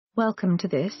Welcome to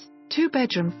this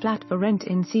 2-bedroom flat for rent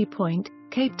in Sea Point,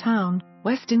 Cape Town,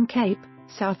 Western Cape,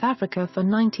 South Africa for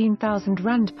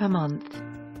R19,000 per month.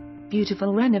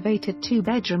 Beautiful renovated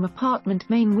 2-bedroom apartment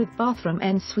main with bathroom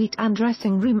ensuite and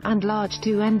dressing room and large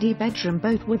 2ND bedroom,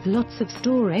 both with lots of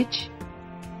storage.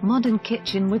 Modern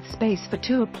kitchen with space for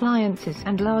 2 appliances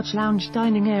and large lounge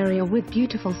dining area with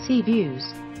beautiful sea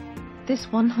views. This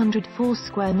 104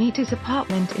 square meters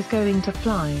apartment is going to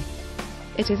fly.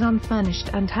 It is unfurnished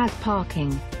and has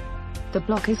parking. The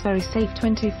block is very safe,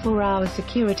 24-hour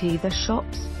security, the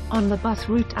shops, on the bus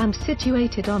route and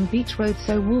situated on beach road,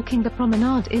 so walking the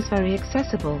promenade is very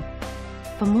accessible.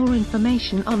 For more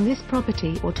information on this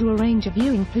property or to arrange a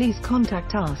viewing, please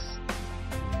contact us.